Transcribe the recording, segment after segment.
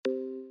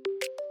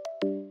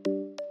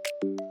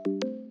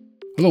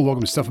Hello and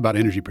welcome to Stuff About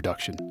Energy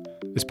Production.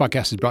 This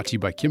podcast is brought to you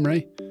by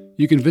Kimray.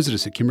 You can visit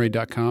us at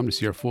kimray.com to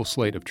see our full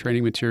slate of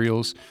training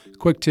materials,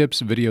 quick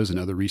tips, videos, and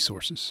other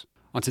resources.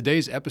 On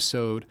today's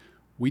episode,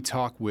 we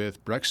talk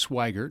with Breck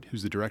Swigert,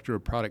 who's the Director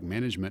of Product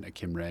Management at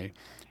Kimray,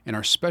 and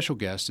our special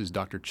guest is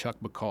Dr. Chuck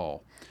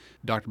Baukal.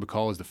 Dr.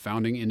 Baukal is the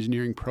founding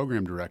engineering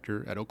program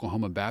director at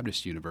Oklahoma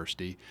Baptist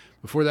University.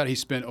 Before that, he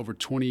spent over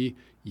 20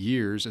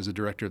 years as a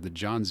director of the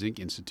John Zink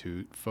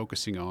Institute,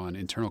 focusing on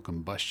internal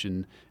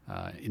combustion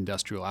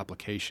industrial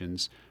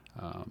applications.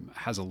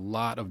 Has a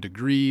lot of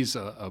degrees,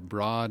 a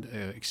broad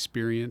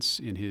experience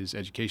in his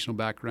educational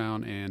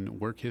background and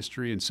work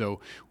history. And so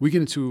we get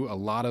into a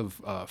lot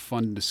of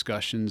fun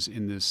discussions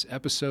in this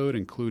episode,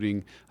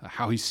 including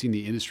how he's seen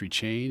the industry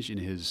change in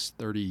his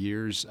 30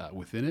 years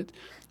within it.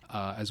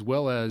 As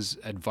well as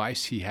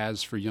advice he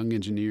has for young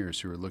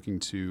engineers who are looking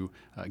to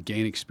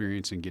gain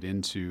experience and get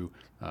into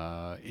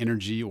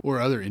energy or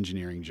other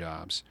engineering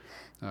jobs.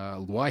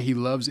 Why he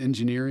loves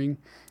engineering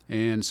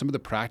and some of the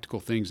practical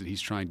things that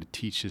he's trying to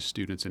teach his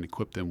students and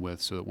equip them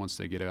with so that once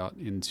they get out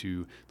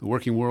into the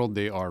working world,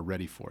 they are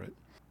ready for it.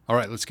 All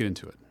right, let's get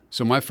into it.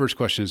 So my first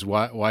question is,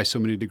 why so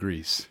many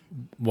degrees?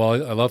 Well,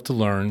 I love to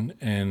learn,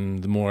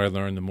 and the more I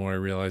learn, the more I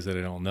realize that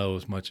I don't know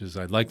as much as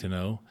I'd like to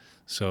know.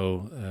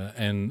 So,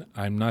 and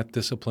I'm not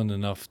disciplined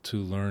enough to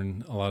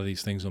learn a lot of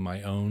these things on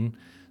my own.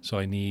 So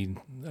I need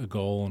a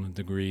goal and a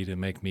degree to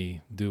make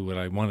me do what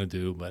I want to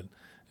do. But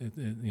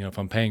if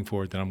I'm paying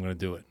for it, then I'm going to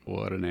do it.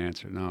 What an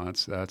answer! No,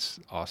 that's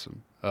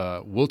awesome.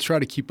 We'll try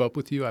to keep up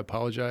with you. I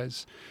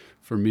apologize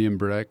for me and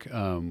Breck.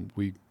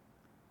 We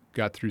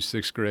got through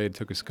sixth grade.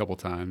 Took us a couple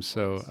times.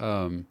 So,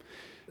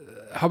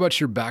 how about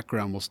your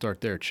background? We'll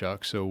start there,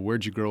 Chuck. So,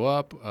 where'd you grow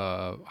up?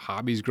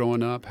 Hobbies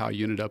growing up? How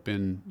you ended up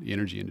in the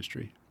energy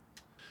industry?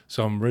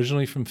 So I'm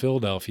originally from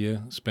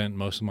Philadelphia, spent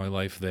most of my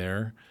life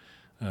there.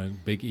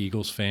 Big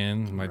Eagles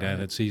fan. My dad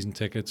had season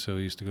tickets, so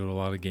he used to go to a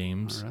lot of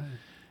games.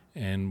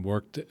 And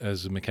worked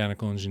as a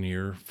mechanical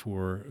engineer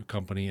for a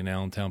company in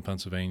Allentown,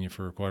 Pennsylvania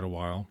for quite a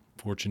while,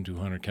 Fortune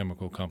 200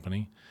 chemical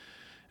company.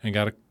 And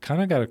got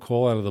a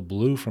call out of the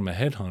blue from a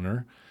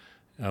headhunter.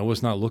 I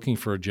was not looking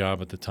for a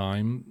job at the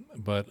time,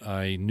 but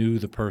I knew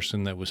the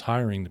person that was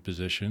hiring the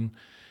position,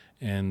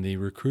 and the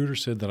recruiter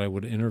said that I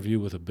would interview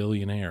with a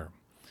billionaire.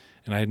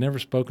 And I had never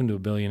spoken to a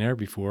billionaire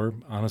before,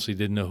 honestly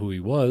didn't know who he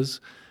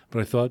was,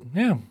 but I thought,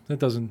 yeah, that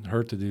doesn't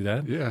hurt to do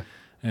that. Yeah.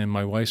 And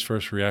my wife's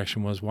first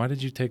reaction was, why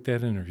did you take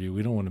that interview?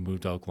 We don't want to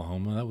move to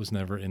Oklahoma. That was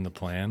never in the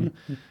plan.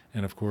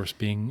 And, of course,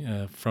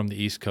 being from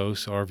the East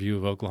Coast, our view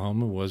of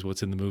Oklahoma was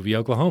what's in the movie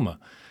Oklahoma.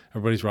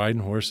 Everybody's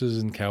riding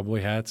horses and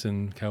cowboy hats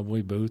and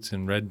cowboy boots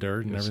and red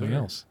dirt and everything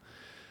else.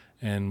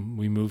 And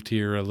we moved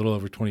here a little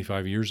over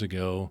 25 years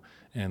ago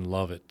and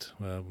love it.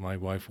 My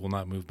wife will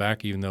not move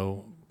back, even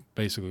though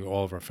basically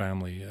all of our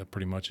family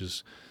pretty much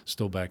is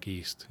still back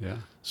east. Yeah.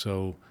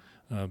 So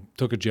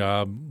took a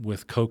job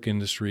with Koch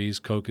Industries.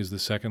 Koch is the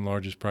second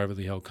largest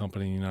privately held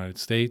company in the United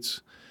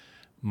States.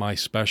 My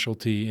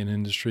specialty in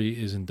industry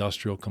is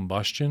industrial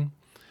combustion.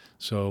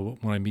 So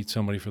when I meet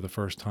somebody for the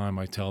first time,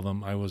 I tell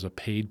them I was a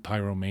paid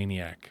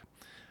pyromaniac.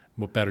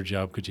 What better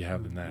job could you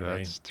have than that, right?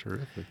 That's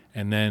terrific.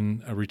 And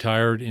then I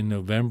retired in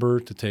November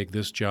to take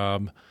this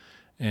job.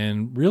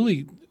 And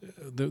really,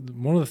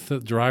 one of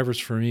the drivers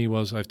for me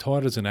was I've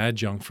taught as an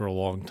adjunct for a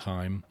long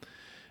time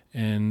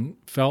and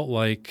felt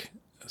like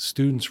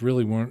students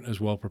really weren't as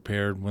well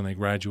prepared when they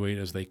graduate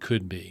as they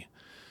could be.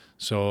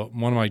 So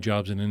one of my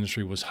jobs in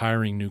industry was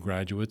hiring new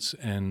graduates,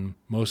 and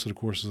most of the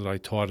courses that I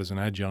taught as an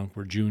adjunct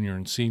were junior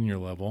and senior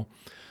level.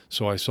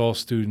 So I saw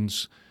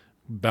students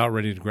about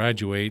ready to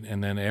graduate,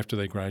 and then after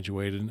they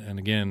graduated, and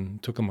again,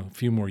 it took them a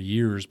few more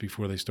years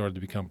before they started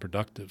to become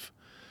productive.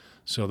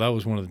 So that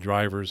was one of the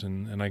drivers,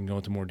 and I can go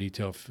into more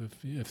detail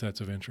if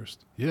that's of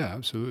interest. Yeah,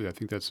 absolutely. I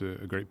think that's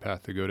a great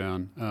path to go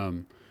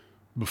down.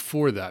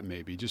 Before that,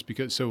 maybe, just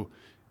because, so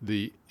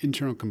the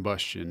internal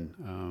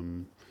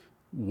combustion,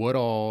 what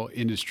all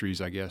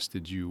industries, I guess,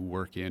 did you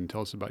work in?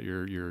 Tell us about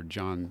your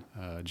John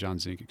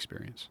Zink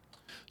experience.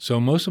 So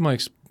most of my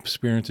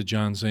experience at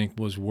John Zink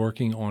was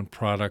working on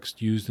products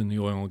used in the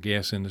oil and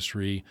gas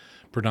industry,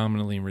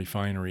 predominantly in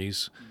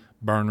refineries,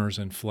 burners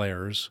and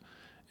flares.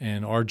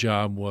 And our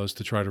job was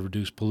to try to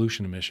reduce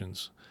pollution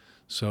emissions.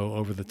 So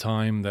over the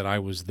time that I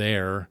was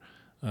there,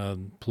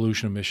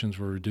 pollution emissions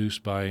were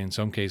reduced by, in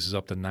some cases,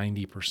 up to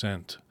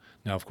 90%.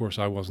 Now, of course,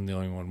 I wasn't the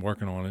only one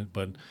working on it,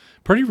 but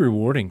pretty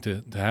rewarding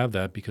to have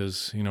that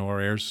because, our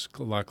air's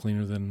a lot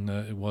cleaner than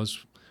it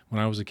was when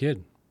I was a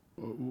kid.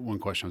 One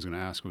question I was going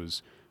to ask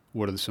was,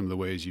 what are some of the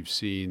ways you've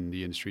seen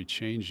the industry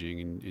changing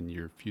in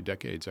your few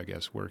decades, I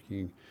guess,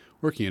 working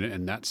in it?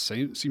 And that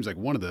seems like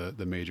one of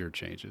the major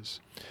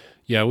changes.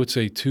 Yeah, I would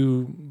say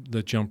two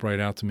that jump right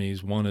out to me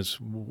is one is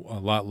a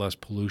lot less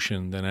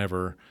pollution than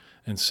ever,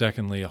 and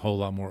secondly, a whole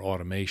lot more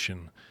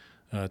automation.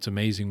 It's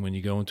amazing when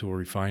you go into a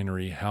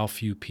refinery how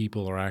few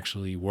people are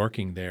actually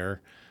working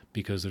there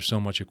because there's so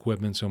much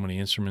equipment, so many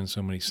instruments,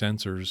 so many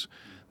sensors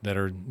that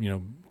are,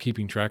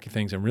 keeping track of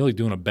things and really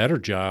doing a better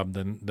job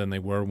than they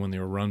were when they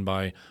were run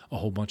by a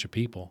whole bunch of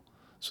people.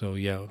 So,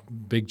 yeah,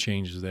 big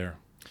changes there.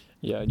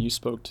 Yeah, and you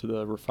spoke to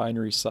the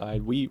refinery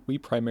side. We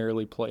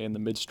primarily play in the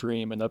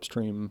midstream and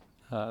upstream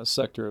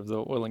sector of the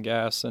oil and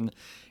gas, and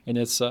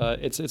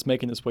it's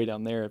making its way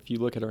down there. If you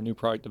look at our new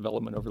product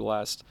development over the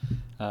last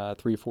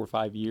 3, 4,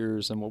 5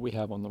 years, and what we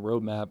have on the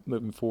roadmap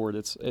moving forward,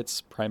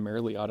 it's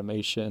primarily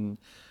automation,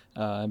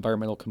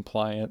 environmental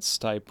compliance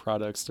type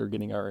products. They're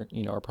getting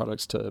our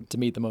products to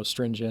meet the most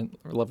stringent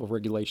level of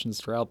regulations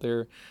that are out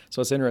there.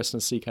 So it's interesting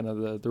to see kind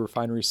of the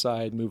refinery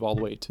side move all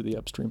the way to the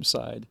upstream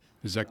side.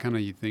 Is that kind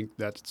of, you think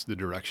that's the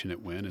direction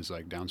it went, is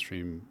like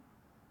downstream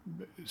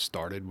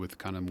started with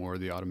kind of more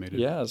of the automated?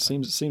 Yeah, it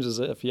seems as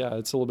if,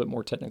 it's a little bit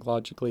more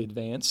technologically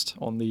advanced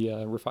on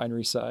the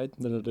refinery side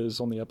than it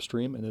is on the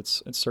upstream, and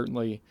it's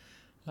certainly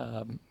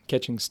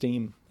catching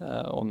steam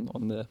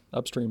on the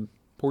upstream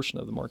portion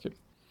of the market.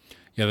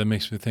 Yeah, that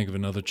makes me think of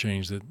another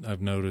change that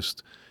I've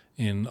noticed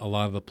in a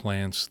lot of the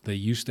plants. They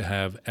used to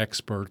have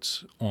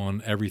experts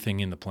on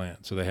everything in the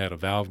plant. So they had a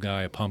valve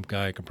guy, a pump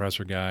guy, a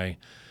compressor guy,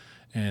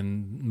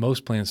 and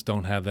most plants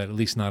don't have that, at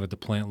least not at the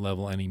plant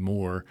level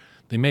anymore.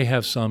 They may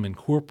have some in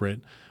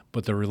corporate,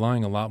 but they're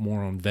relying a lot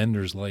more on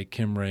vendors like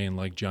Kimray and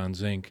like John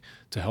Zink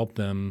to help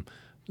them,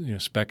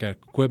 spec out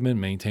equipment,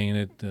 maintain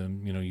it,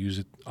 use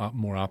it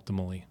more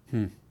optimally.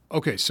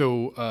 Okay,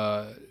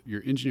 so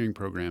your engineering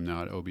program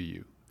now at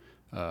OBU.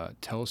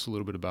 Tell us a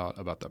little bit about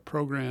that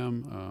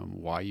program,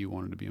 why you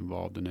wanted to be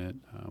involved in it,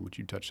 which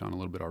you touched on a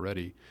little bit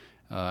already,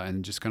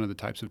 and just kind of the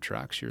types of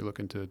tracks you're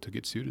looking to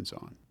get students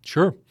on.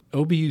 Sure.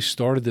 OBU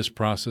started this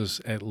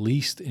process at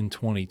least in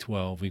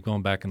 2012. We've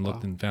gone back and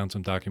looked and found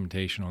some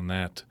documentation on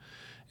that,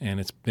 and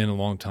it's been a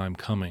long time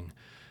coming.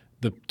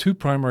 The two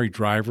primary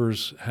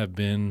drivers have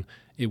been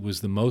it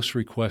was the most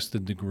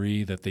requested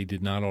degree that they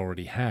did not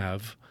already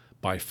have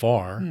by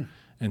far,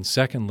 and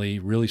secondly,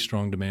 really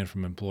strong demand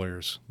from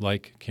employers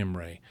like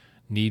Kimray.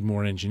 Need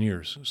more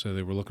engineers, so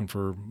they were looking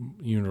for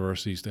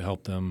universities to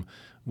help them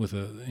with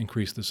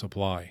increase the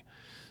supply.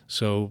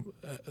 So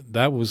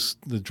that was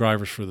the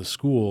drivers for the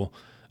school.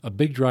 A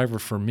big driver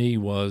for me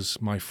was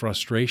my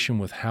frustration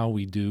with how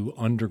we do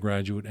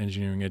undergraduate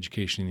engineering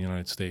education in the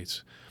United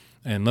States.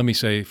 And let me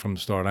say from the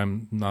start,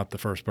 I'm not the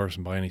first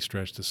person by any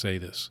stretch to say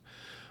this,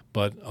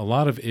 but a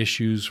lot of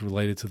issues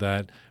related to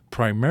that,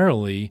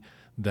 primarily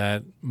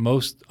that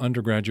most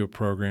undergraduate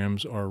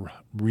programs are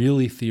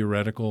really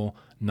theoretical,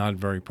 not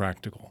very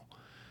practical.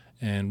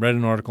 And read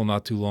an article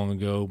not too long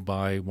ago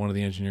by one of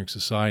the engineering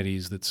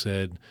societies that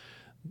said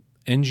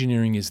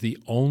engineering is the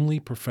only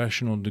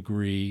professional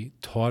degree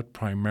taught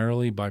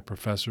primarily by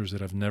professors that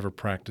have never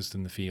practiced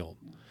in the field.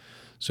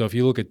 So if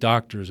you look at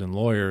doctors and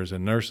lawyers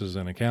and nurses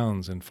and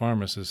accountants and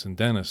pharmacists and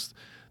dentists,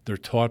 they're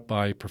taught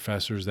by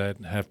professors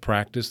that have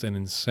practiced and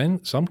in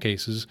some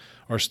cases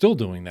are still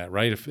doing that,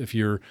 right? If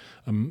you're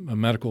a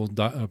medical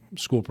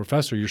school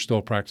professor, you're still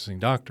a practicing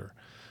doctor.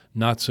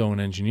 Not so in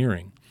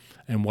engineering.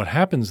 And what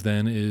happens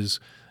then is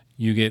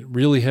you get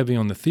really heavy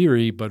on the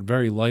theory but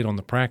very light on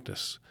the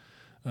practice.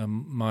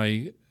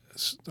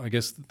 I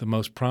guess the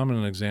most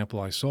prominent example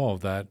I saw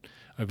of that,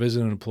 I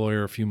visited an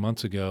employer a few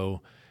months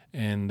ago,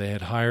 and they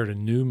had hired a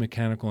new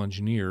mechanical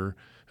engineer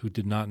who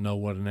did not know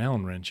what an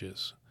Allen wrench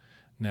is.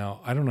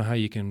 Now, I don't know how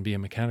you can be a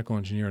mechanical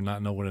engineer and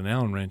not know what an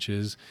Allen wrench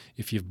is.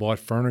 If you've bought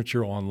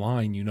furniture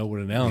online, you know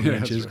what an Allen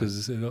wrench is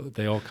because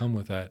they all come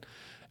with that.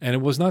 And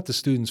it was not the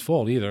student's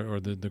fault either,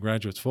 or the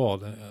graduate's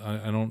fault.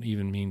 I don't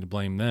even mean to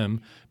blame them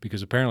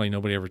because apparently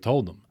nobody ever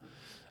told them.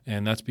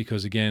 And that's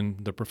because, again,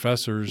 the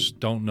professors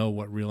don't know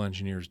what real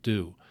engineers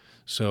do.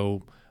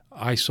 So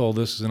I saw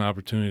this as an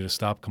opportunity to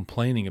stop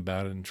complaining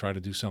about it and try to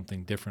do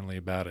something differently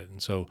about it.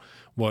 And so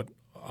what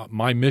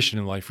my mission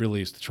in life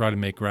really is to try to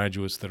make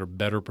graduates that are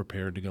better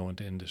prepared to go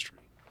into industry.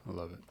 I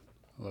love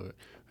it.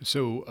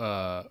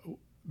 So,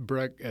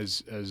 Breck,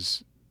 as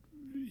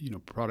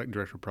product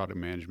director of product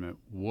management,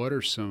 what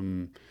are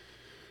some,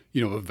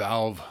 a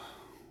valve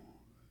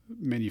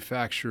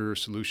manufacturer,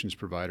 solutions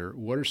provider,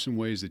 what are some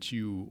ways that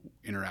you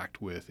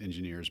interact with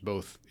engineers,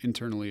 both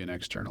internally and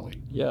externally?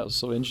 Yeah,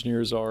 so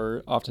engineers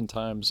are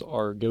oftentimes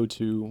our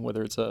go-to,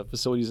 whether it's a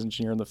facilities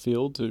engineer in the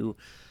field, to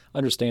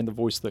understand the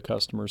voice of the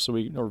customer, or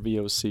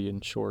VOC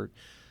in short.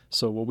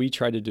 So what we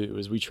try to do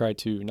is we try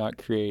to not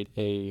create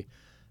a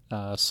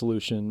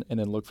solution and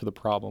then look for the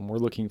problem. We're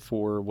looking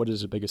for what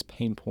is the biggest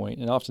pain point,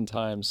 and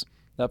oftentimes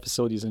that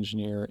facilities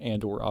engineer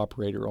and or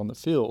operator on the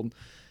field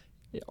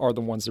are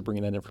the ones that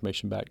bring that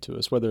information back to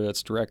us, whether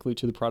that's directly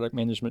to the product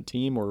management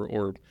team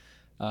or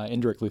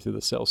indirectly through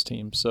the sales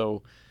team.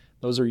 So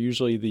those are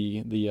usually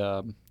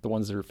the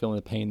ones that are feeling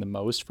the pain the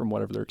most from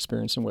whatever they're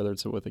experiencing, whether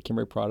it's with a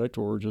Kimray product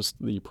or just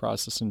the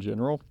process in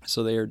general.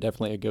 So they are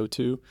definitely a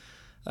go-to.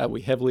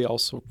 We heavily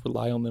also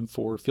rely on them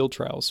for field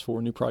trials for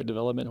new product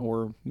development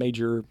or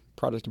major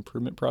product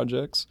improvement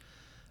projects.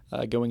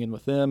 Going in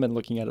with them and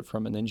looking at it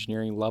from an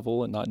engineering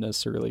level and not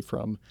necessarily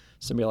from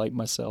somebody like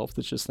myself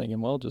that's just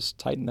thinking, well, just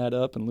tighten that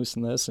up and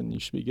loosen this and you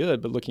should be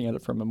good. But looking at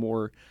it from a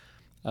more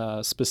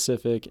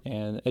specific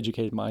and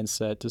educated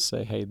mindset to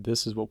say, hey,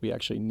 this is what we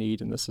actually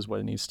need and this is how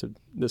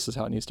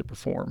it needs to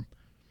perform.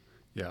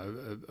 Yeah,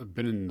 I've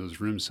been in those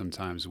rooms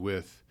sometimes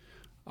with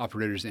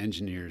operators,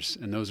 engineers,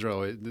 and those are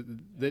always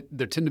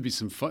there tend to be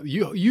some fun.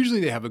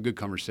 Usually they have a good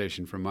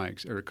conversation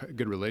or a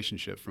good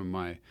relationship from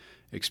my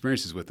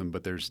experiences with them,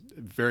 but there's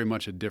very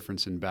much a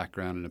difference in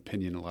background and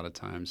opinion a lot of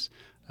times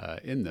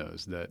in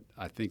those that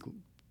I think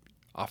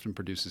often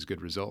produces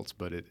good results,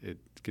 but it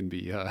can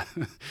be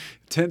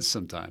tense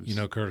sometimes. You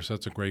know, Curtis,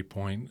 that's a great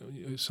point.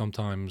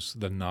 Sometimes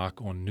the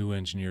knock on new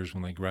engineers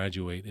when they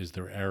graduate is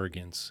their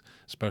arrogance,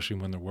 especially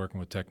when they're working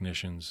with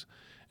technicians.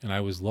 And I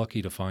was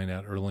lucky to find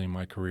out early in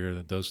my career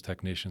that those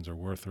technicians are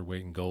worth their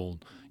weight in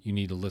gold. You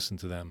need to listen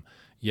to them.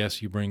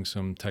 Yes, you bring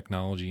some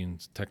technology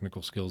and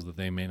technical skills that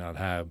they may not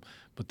have,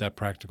 but that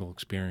practical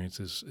experience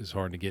is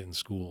hard to get in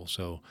school.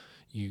 So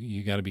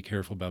you got to be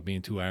careful about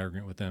being too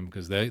arrogant with them,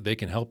 because they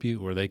can help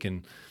you or they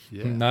can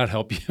not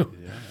help you.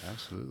 Yeah,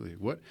 absolutely.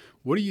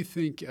 What do you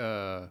think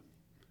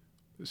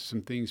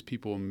some things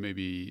people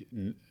maybe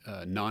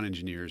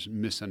non-engineers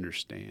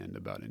misunderstand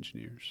about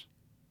engineers?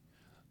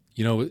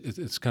 You know,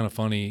 it's kind of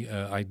funny.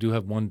 I do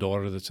have one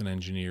daughter that's an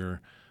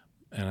engineer,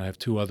 and I have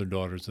two other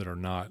daughters that are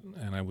not.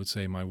 And I would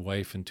say my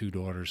wife and two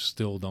daughters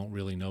still don't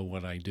really know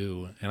what I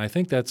do. And I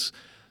think that's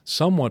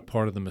somewhat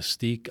part of the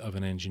mystique of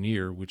an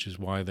engineer, which is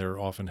why they're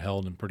often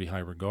held in pretty high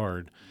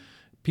regard.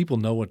 People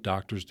know what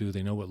doctors do.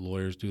 They know what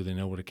lawyers do. They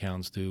know what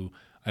accountants do.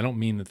 I don't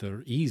mean that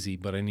they're easy,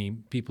 but I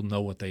mean people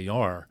know what they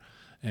are.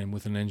 And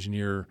with an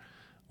engineer,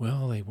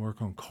 well, they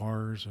work on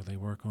cars or they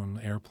work on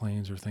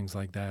airplanes or things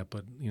like that.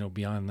 But, you know,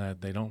 beyond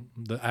that, they don't.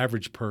 The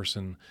average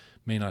person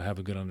may not have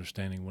a good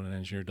understanding of what an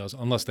engineer does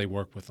unless they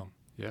work with them.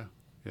 Yeah,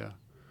 yeah.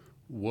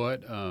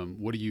 What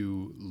do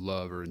you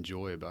love or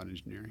enjoy about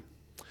engineering?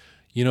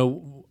 You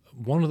know,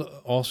 one of the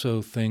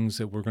also things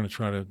that we're going to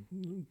try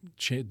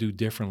to do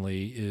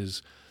differently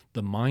is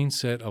the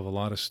mindset of a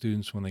lot of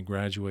students when they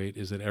graduate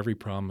is that every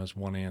problem has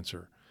one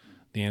answer.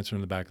 The answer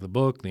in the back of the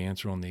book, the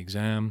answer on the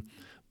exam.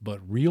 But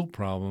real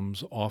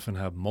problems often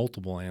have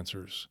multiple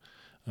answers.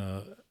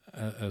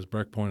 As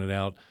Breck pointed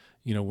out,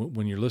 you know,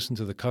 when you're listening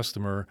to the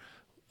customer,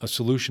 a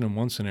solution in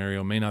one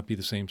scenario may not be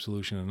the same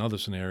solution in another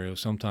scenario.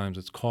 Sometimes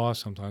it's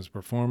cost, sometimes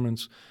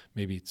performance,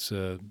 maybe it's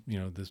the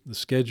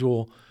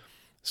schedule.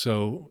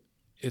 So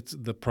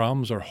the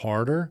problems are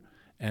harder,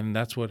 and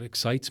that's what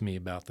excites me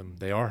about them.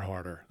 They are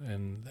harder,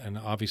 and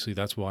obviously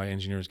that's why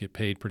engineers get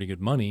paid pretty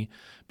good money,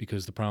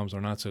 because the problems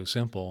are not so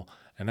simple,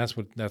 and that's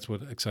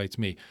what excites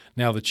me.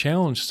 Now the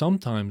challenge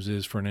sometimes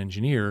is for an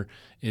engineer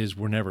is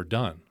we're never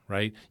done,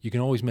 right? You can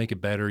always make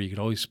it better. You can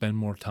always spend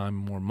more time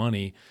and more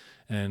money.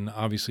 And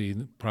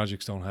obviously,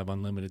 projects don't have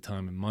unlimited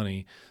time and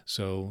money.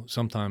 So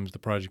sometimes the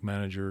project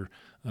manager,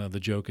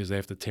 the joke is they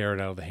have to tear it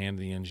out of the hand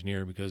of the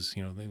engineer because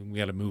we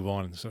got to move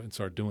on and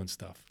start doing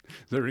stuff.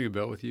 Does that ring a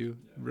bell with you,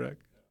 Breck?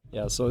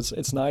 Yeah, so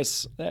it's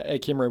nice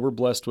at Kimray. We're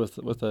blessed with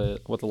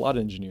a lot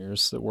of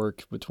engineers that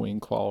work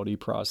between quality,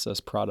 process,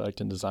 product,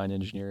 and design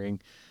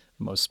engineering.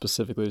 Most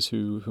specifically is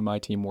who my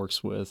team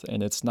works with,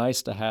 and it's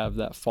nice to have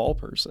that fall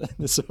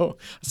person. So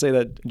I say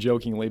that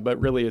jokingly, but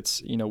really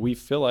it's, we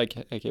feel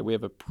like, okay, we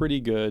have a pretty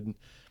good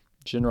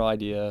general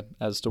idea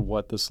as to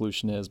what the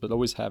solution is, but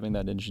always having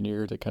that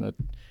engineer to kind of,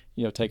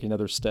 take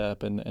another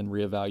step and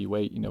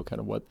reevaluate, kind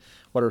of what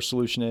our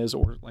solution is,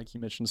 or like you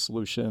mentioned,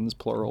 solutions,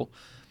 plural.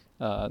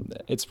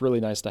 It's really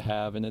nice to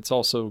have, and it's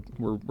also,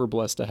 we're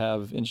blessed to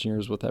have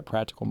engineers with that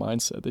practical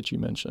mindset that you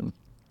mentioned.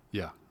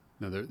 Yeah.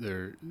 No,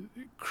 they're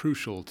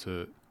crucial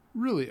to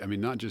really, I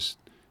mean, not just,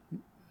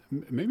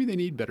 maybe they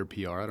need better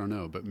PR, I don't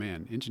know, but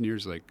man,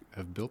 engineers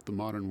have built the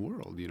modern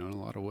world, in a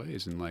lot of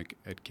ways. And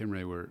at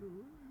Kimray,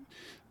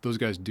 those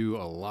guys do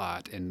a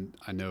lot, and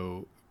I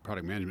know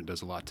product management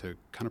does a lot to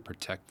kind of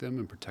protect them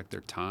and protect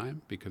their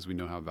time, because we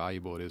know how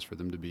valuable it is for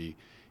them to be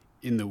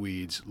in the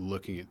weeds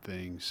looking at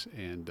things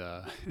and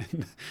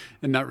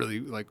and not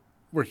really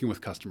working with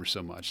customers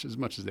so much as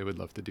they would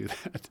love to do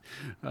that.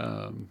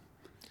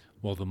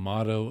 Well, the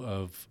motto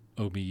of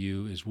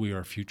OBU is we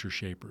are future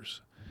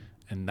shapers,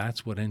 and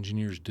that's what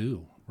engineers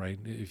do, right?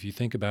 If you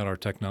think about our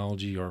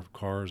technology, our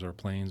cars, our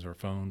planes, our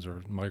phones,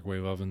 our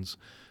microwave ovens,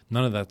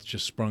 none of that's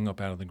just sprung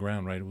up out of the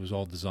ground, right? It was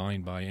all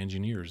designed by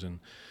engineers, and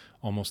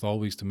almost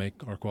always to make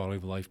our quality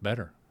of life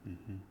better.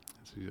 Mm-hmm.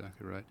 That's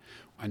exactly right.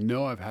 I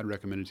know I've had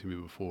recommended to me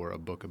before a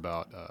book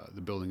about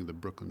the building of the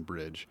Brooklyn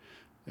Bridge.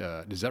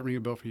 Does that ring a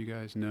bell for you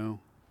guys?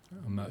 No?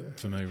 I'm not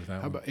familiar with that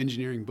one. How about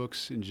engineering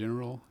books in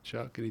general,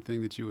 Chuck?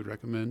 Anything that you would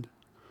recommend?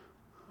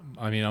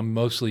 I mean, I'm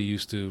mostly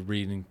used to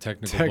reading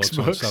technical books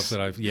on stuff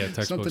that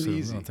textbooks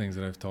on things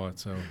that I've taught.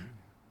 So,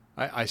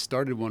 I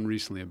started one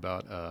recently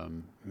about,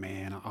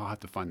 I'll have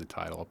to find the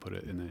title. I'll put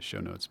it in the show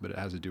notes, but it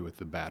has to do with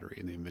the battery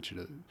and the invention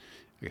of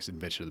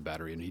the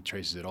battery. And he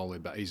traces it all the way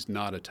back. He's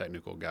not a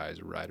technical guy, he's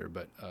a writer,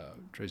 but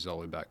traces it all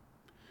the way back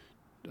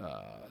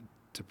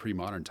to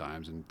pre-modern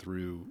times and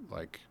through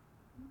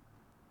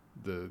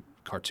the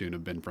cartoon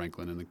of Ben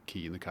Franklin and the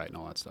key and the kite and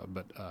all that stuff.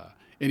 But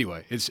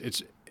anyway,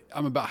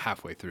 I'm about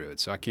halfway through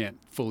it, so I can't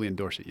fully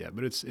endorse it yet,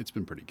 but it's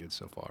been pretty good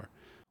so far.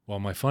 Well,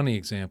 my funny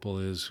example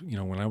is,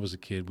 when I was a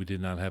kid, we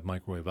did not have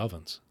microwave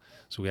ovens.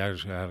 So we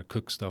actually had to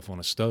cook stuff on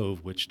a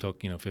stove, which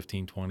took,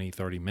 15, 20,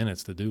 30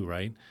 minutes to do,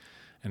 right?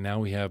 And now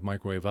we have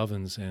microwave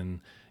ovens,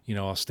 and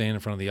I'll stand in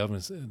front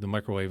of the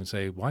microwave and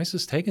say, "Why is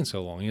this taking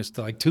so long? It's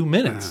like 2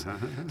 minutes."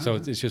 So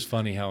it's just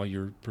funny how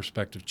your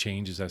perspective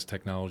changes as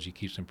technology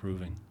keeps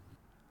improving.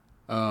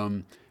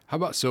 How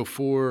about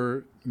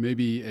for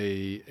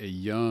maybe a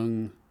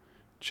young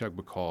Chuck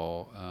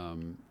Baukal,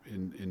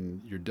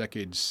 in your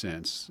decades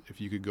since, if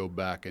you could go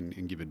back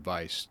and give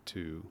advice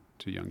to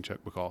young Chuck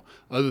Baukal,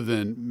 other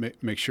than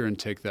make sure and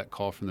take that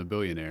call from the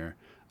billionaire,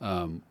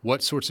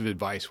 what sorts of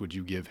advice would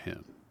you give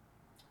him?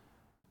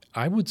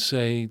 I would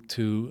say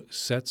to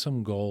set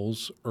some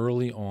goals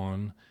early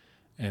on,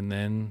 and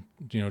then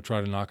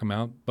try to knock them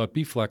out, but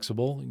be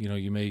flexible.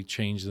 You may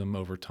change them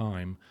over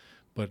time,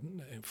 but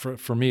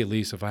for me at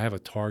least, if I have a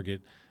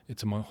target,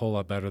 it's a whole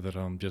lot better that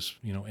I'm just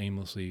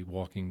aimlessly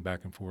walking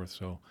back and forth.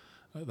 So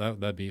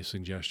that'd be a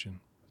suggestion.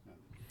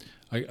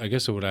 I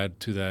guess I would add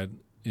to that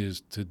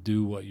is to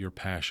do what you're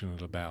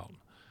passionate about.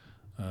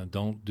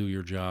 Don't do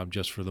your job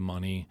just for the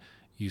money.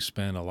 You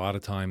spend a lot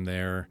of time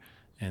there.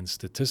 And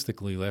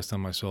statistically, last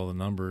time I saw the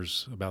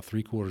numbers, about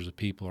 3/4 of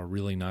people are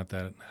really not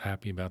that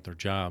happy about their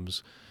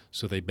jobs.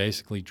 So they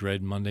basically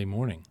dread Monday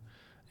morning.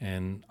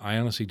 And I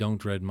honestly don't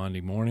dread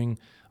Monday morning.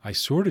 I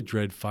sort of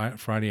dread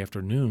Friday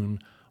afternoon,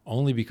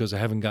 only because I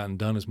haven't gotten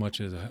done as much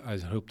as I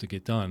hope to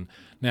get done.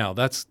 Now,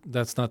 that's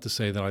not to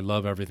say that I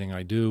love everything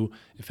I do.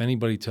 If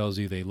anybody tells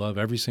you they love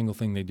every single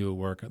thing they do at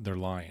work, they're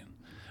lying,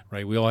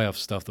 right? We all have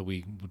stuff that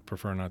we would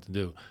prefer not to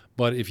do.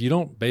 But if you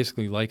don't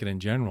basically like it in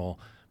general,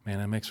 man,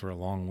 that makes for a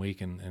long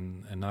week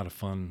and not a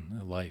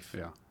fun life.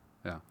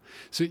 Yeah.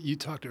 So you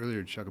talked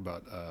earlier, Chuck,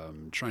 about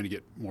trying to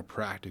get more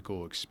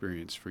practical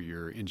experience for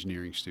your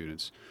engineering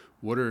students.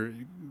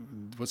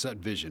 What's that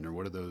vision, or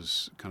what are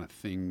those kind of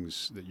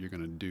things that you're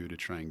going to do to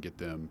try and get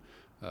them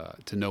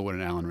to know what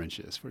an Allen wrench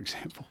is, for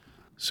example?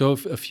 So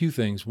a few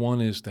things. One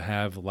is to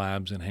have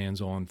labs and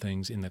hands-on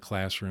things in the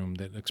classroom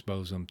that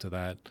expose them to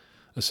that.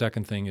 A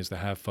second thing is to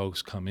have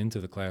folks come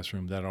into the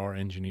classroom that are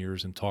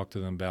engineers and talk to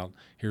them about,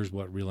 here's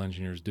what real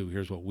engineers do,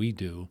 here's what we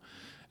do.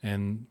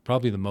 And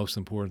probably the most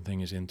important thing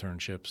is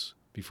internships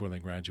before they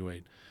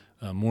graduate.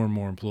 More and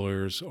more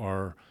employers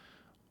are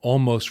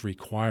almost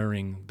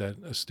requiring that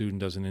a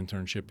student does an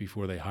internship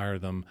before they hire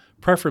them,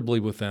 preferably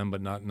with them,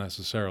 but not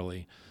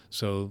necessarily.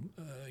 So,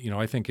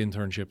 I think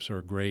internships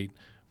are great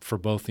for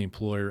both the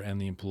employer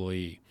and the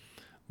employee.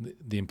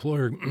 The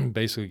employer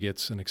basically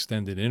gets an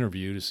extended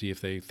interview to see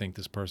if they think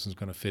this person's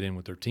going to fit in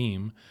with their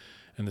team.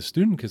 And the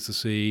student gets to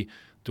see,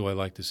 do I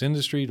like this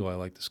industry? Do I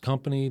like this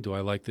company? Do I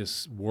like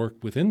this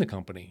work within the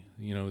company?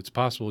 It's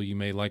possible you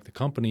may like the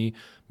company.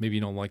 Maybe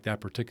you don't like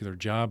that particular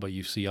job, but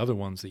you see other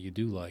ones that you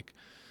do like.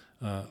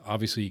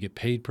 Obviously, you get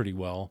paid pretty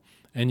well,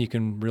 and you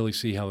can really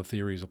see how the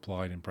theory is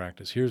applied in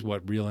practice. Here's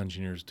what real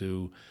engineers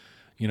do.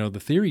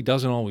 The theory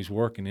doesn't always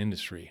work in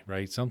industry,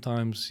 right?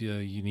 Sometimes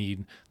you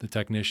need the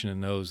technician who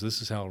knows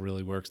this is how it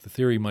really works. The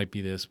theory might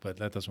be this, but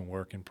that doesn't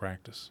work in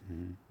practice.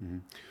 Mm-hmm.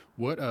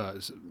 What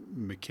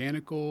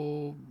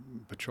mechanical,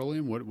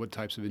 petroleum? What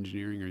types of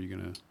engineering are you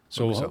going to?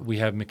 So we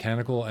have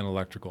mechanical and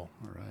electrical.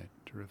 All right,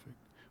 terrific.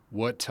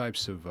 What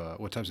types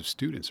of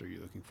students are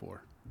you looking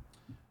for?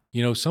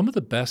 Some of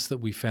the best that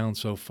we found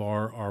so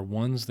far are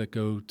ones that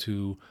go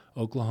to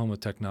Oklahoma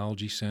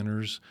technology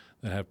centers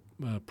that have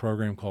a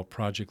program called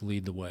Project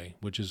Lead the Way,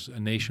 which is a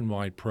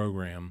nationwide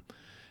program,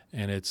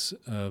 and it's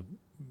and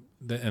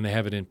they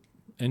have it in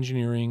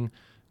engineering,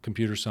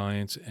 computer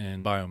science,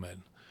 and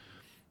biomed.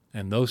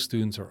 And those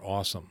students are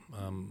awesome.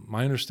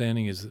 My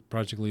understanding is that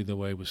Project Lead the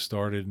Way was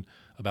started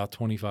about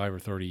 25 or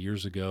 30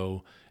 years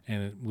ago,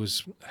 and it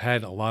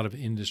had a lot of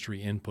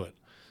industry input.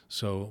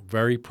 So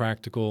very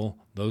practical.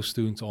 Those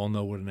students all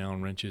know what an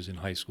Allen wrench is in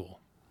high school.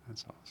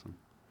 That's awesome.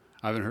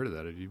 I haven't heard of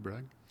that. Have you,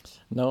 Bragg?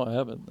 No, I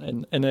haven't.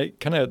 And it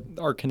kind of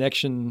our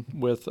connection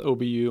with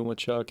OBU and with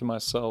Chuck and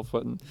myself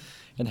and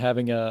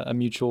having a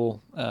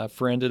mutual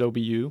friend at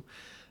OBU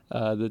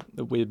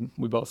that we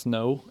both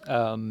know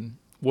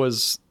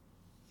was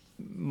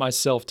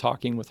myself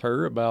talking with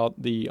her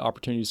about the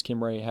opportunities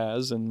Kimray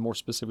has, and more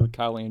specifically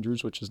Kyle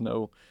Andrews, which is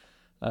no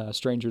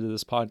stranger to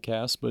this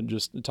podcast, but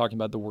just talking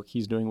about the work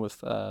he's doing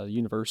with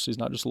universities,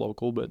 not just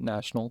local, but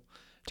national,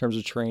 in terms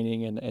of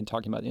training and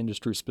talking about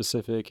industry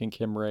specific and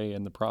Kimray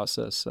and the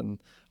process and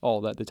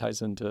all that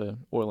ties into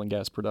oil and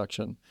gas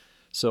production.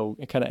 So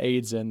it kind of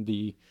aids in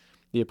the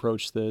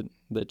approach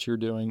that you're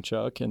doing,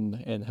 Chuck,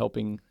 and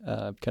helping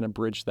kind of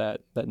bridge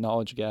that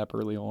knowledge gap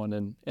early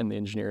on in the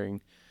engineering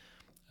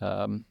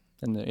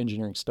and the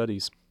engineering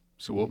studies.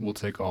 So we'll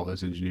take all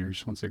those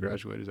engineers once they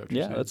graduate. Is that what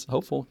you're saying? Yeah, that's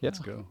hopeful. Yeah. Let's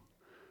go.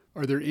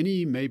 Are there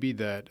any maybe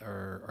that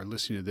are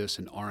listening to this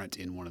and aren't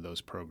in one of those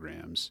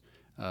programs,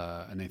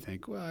 and they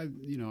think, well,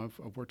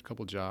 I've worked a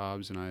couple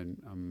jobs and I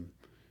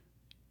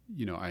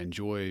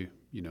enjoy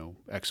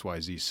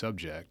XYZ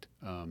subject.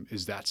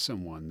 Is that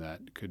someone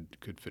that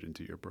could fit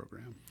into your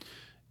program?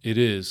 It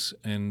is,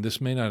 and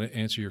this may not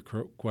answer your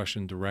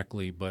question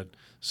directly, but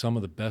some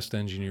of the best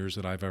engineers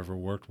that I've ever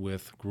worked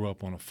with grew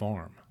up on a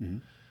farm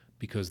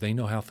because they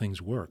know how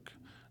things work.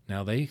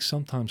 Now, they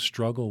sometimes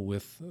struggle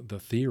with the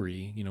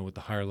theory, with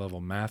the higher level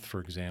math, for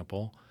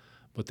example,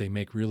 but they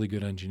make really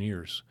good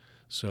engineers.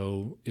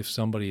 So if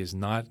somebody is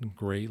not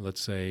great,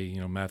 let's say,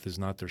 math is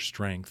not their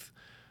strength,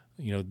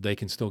 they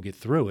can still get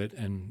through it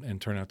and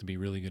turn out to be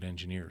really good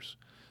engineers.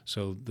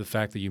 So the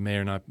fact that you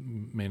may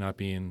not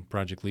be in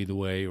Project Lead the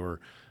Way or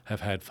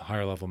have had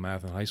higher level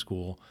math in high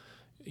school,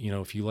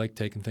 if you like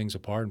taking things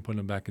apart and putting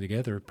them back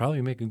together,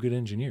 probably make a good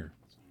engineer.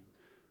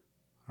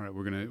 All right,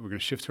 we're gonna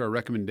shift to our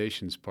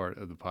recommendations part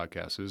of the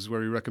podcast. So this is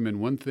where we recommend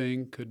one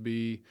thing. Could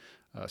be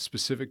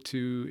specific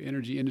to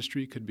energy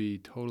industry, could be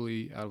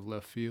totally out of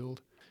left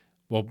field.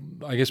 Well,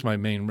 I guess my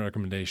main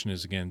recommendation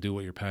is, again, do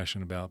what you're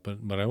passionate about.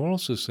 But I will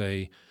also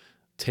say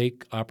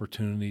take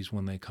opportunities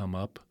when they come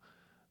up.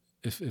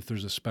 If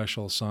there's a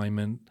special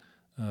assignment,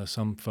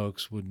 some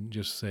folks would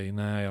just say,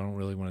 nah, I don't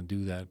really want to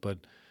do that. But,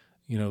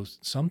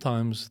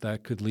 sometimes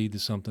that could lead to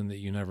something that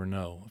you never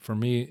know. For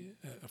me,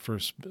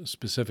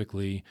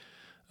 specifically,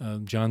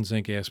 John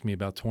Zink asked me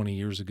about 20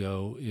 years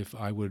ago if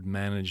I would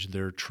manage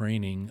their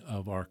training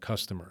of our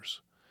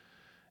customers.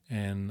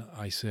 And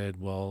I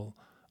said, well,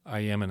 I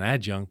am an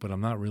adjunct, but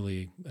I'm not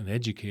really an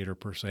educator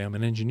per se. I'm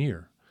an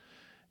engineer.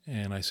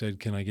 And I said,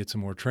 can I get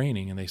some more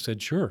training? And they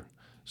said, sure.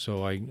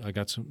 So I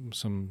got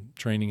some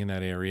training in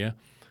that area,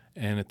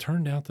 and it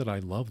turned out that I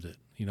loved it.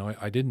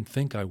 I didn't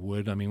think I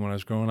would. I mean, when I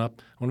was growing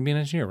up, I want to be an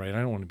engineer, right? I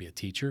don't want to be a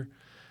teacher.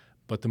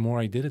 But the more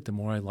I did it, the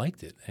more I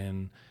liked it.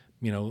 And,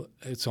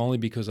 it's only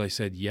because I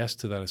said yes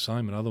to that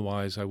assignment.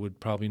 Otherwise, I would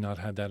probably not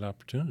have that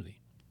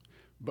opportunity.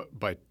 But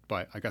by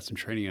I got some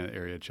training in that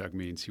area, Chuck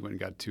means he went and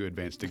got 2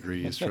 advanced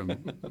degrees from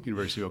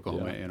University of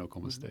Oklahoma and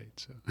Oklahoma State.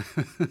 So,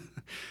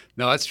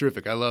 no, that's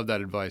terrific. I love that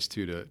advice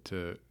too.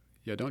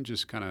 Don't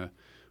just kind of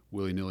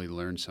willy-nilly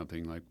learn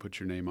something. Like put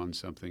your name on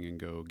something and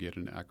go get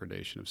an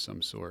accreditation of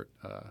some sort,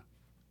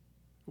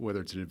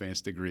 whether it's an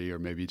advanced degree or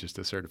maybe just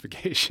a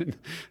certification.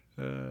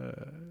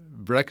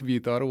 Breck, have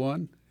you thought of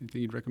one?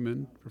 Anything you'd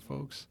recommend for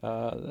folks?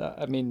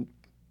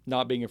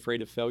 Not being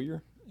afraid of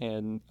failure.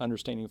 And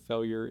understanding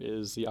failure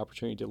is the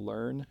opportunity to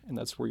learn, and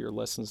that's where your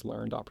lessons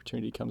learned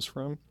opportunity comes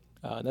from.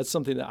 That's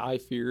something that I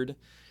feared,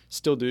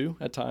 still do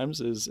at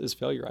times, is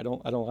failure. I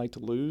don't like to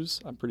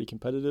lose. I'm pretty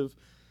competitive.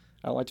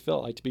 I don't like to fail.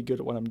 I like to be good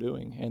at what I'm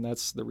doing, and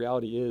that's the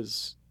reality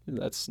is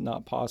that's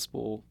not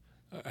possible.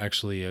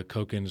 Actually,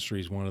 Koch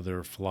Industries, one of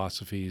their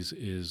philosophies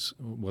is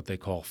what they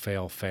call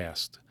fail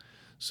fast.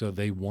 So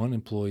they want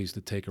employees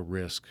to take a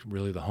risk.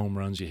 Really, the home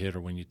runs you hit are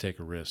when you take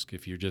a risk.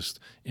 If you're just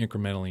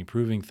incrementally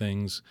improving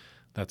things,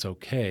 that's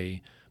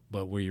okay,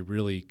 but where you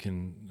really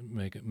can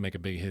make a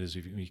big hit is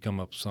if you come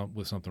up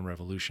with something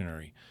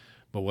revolutionary.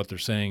 But what they're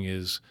saying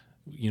is,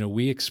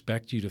 we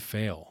expect you to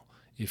fail.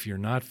 If you're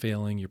not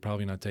failing, you're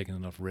probably not taking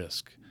enough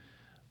risk.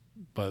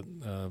 But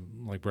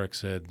like Breck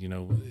said,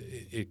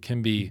 it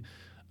can be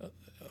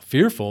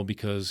fearful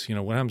because,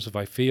 what happens if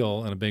I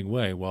fail in a big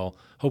way? Well,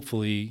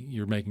 hopefully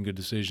you're making good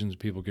decisions,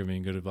 people are giving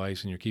you good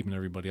advice, and you're keeping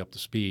everybody up to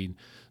speed,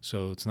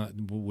 so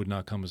would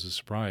not come as a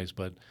surprise.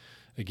 But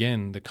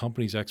again, the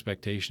company's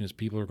expectation is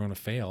people are going to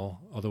fail,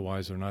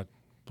 otherwise they're not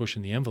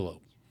pushing the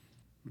envelope.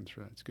 That's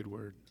right. It's a good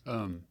word.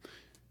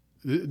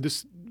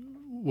 This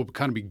will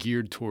kind of be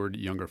geared toward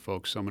younger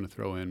folks, so I'm going to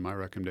throw in my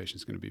recommendation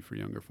is going to be for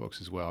younger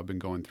folks as well. I've been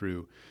going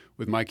through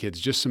with my kids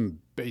just some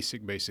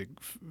basic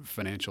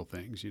financial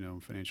things,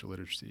 financial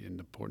literacy and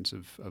the importance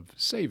of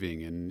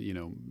saving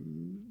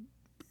and,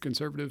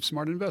 conservative,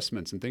 smart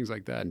investments and things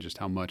like that, and just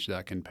how much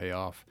that can pay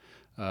off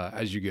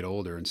as you get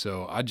older. And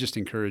so I'd just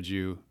encourage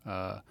you,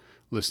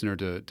 listener,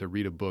 to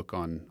read a book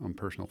on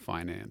personal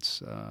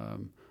finance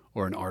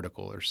or an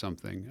article or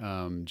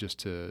something, just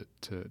to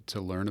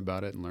learn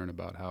about it and learn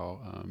about how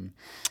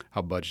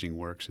budgeting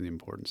works and the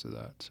importance of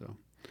that. So,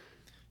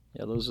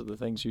 yeah, those are the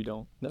things you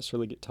don't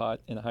necessarily get taught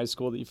in high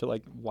school that you feel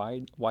like,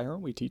 why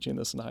aren't we teaching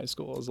this in high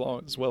school?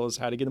 As well as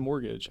how to get a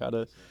mortgage, how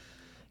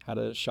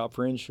to shop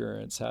for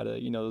insurance, how to,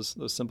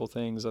 those simple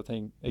things. I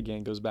think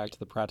again goes back to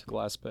the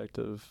practical aspect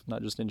of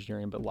not just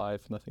engineering but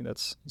life, and I think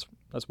that's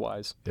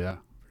wise. Yeah,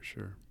 for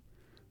sure.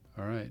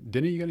 All right,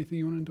 Denny, you got anything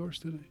you want to endorse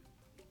today?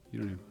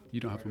 You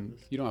don't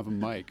have a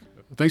mic.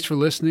 Thanks for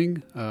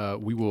listening.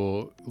 We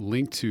will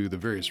link to the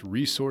various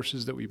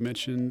resources that we've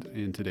mentioned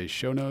in today's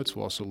show notes.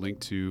 We'll also link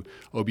to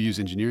OBU's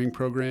engineering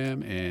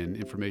program and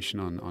information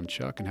on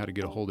Chuck and how to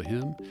get a hold of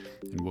him.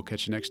 And we'll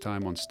catch you next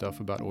time on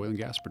Stuff About Oil and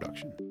Gas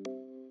Production.